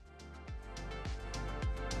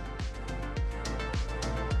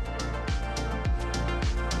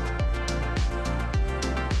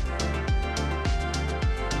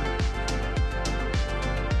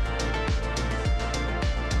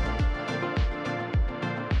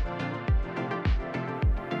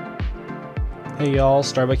Hey y'all,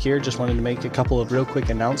 Starbuck here. Just wanted to make a couple of real quick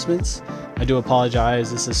announcements. I do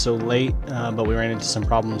apologize this is so late, but we ran into some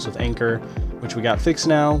problems with Anchor, which we got fixed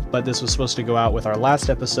now, but this was supposed to go out with our last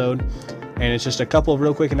episode. And it's just a couple of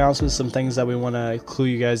real quick announcements, some things that we want to clue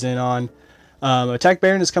you guys in on. Attack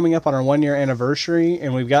Baron is coming up on our 1-year anniversary,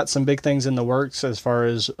 and we've got some big things in the works as far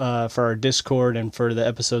as for our Discord and for the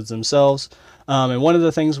episodes themselves. And one of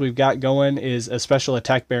the things we've got going is a special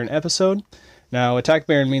Attack Baron episode. Now, Attack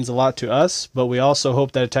Baron means a lot to us, but we also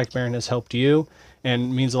hope that Attack Baron has helped you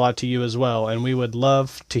and means a lot to you as well. And we would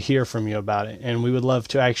love to hear from you about it. And we would love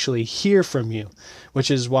to actually hear from you, which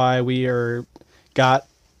is why we got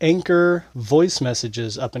Anchor voice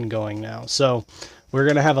messages up and going now. So we're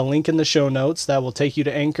going to have a link in the show notes that will take you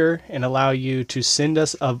to Anchor and allow you to send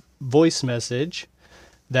us a voice message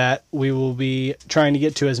that we will be trying to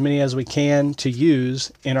get to as many as we can to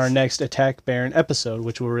use in our next Attack Baron episode,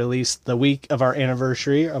 which will release the week of our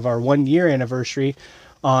anniversary, of our 1-year anniversary,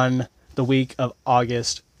 on the week of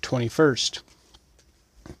August 21st.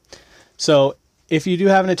 So if you do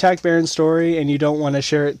have an Attack Baron story and you don't want to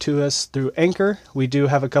share it to us through Anchor, we do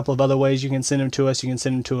have a couple of other ways you can send them to us. You can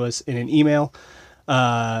send them to us in an email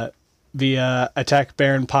via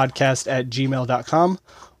attackbaronpodcast@gmail.com.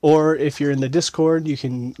 Or if you're in the Discord, you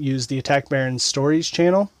can use the Attack Baron Stories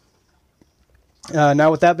channel. Now,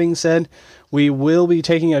 with that being said, we will be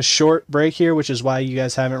taking a short break here, which is why you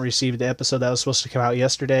guys haven't received the episode that was supposed to come out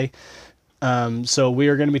yesterday. So we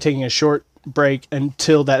are going to be taking a short break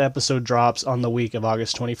until that episode drops on the week of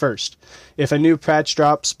August 21st. If a new patch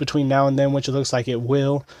drops between now and then, which it looks like it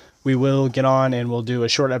will, we will get on and we'll do a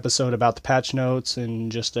short episode about the patch notes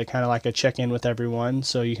and just a kind of like a check-in with everyone,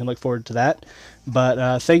 so you can look forward to that.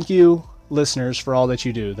 But thank you, listeners, for all that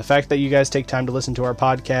you do. The fact that you guys take time to listen to our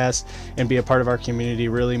podcast and be a part of our community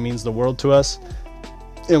really means the world to us,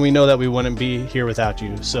 and we know that we wouldn't be here without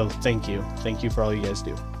you. So thank you for all you guys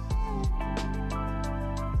do.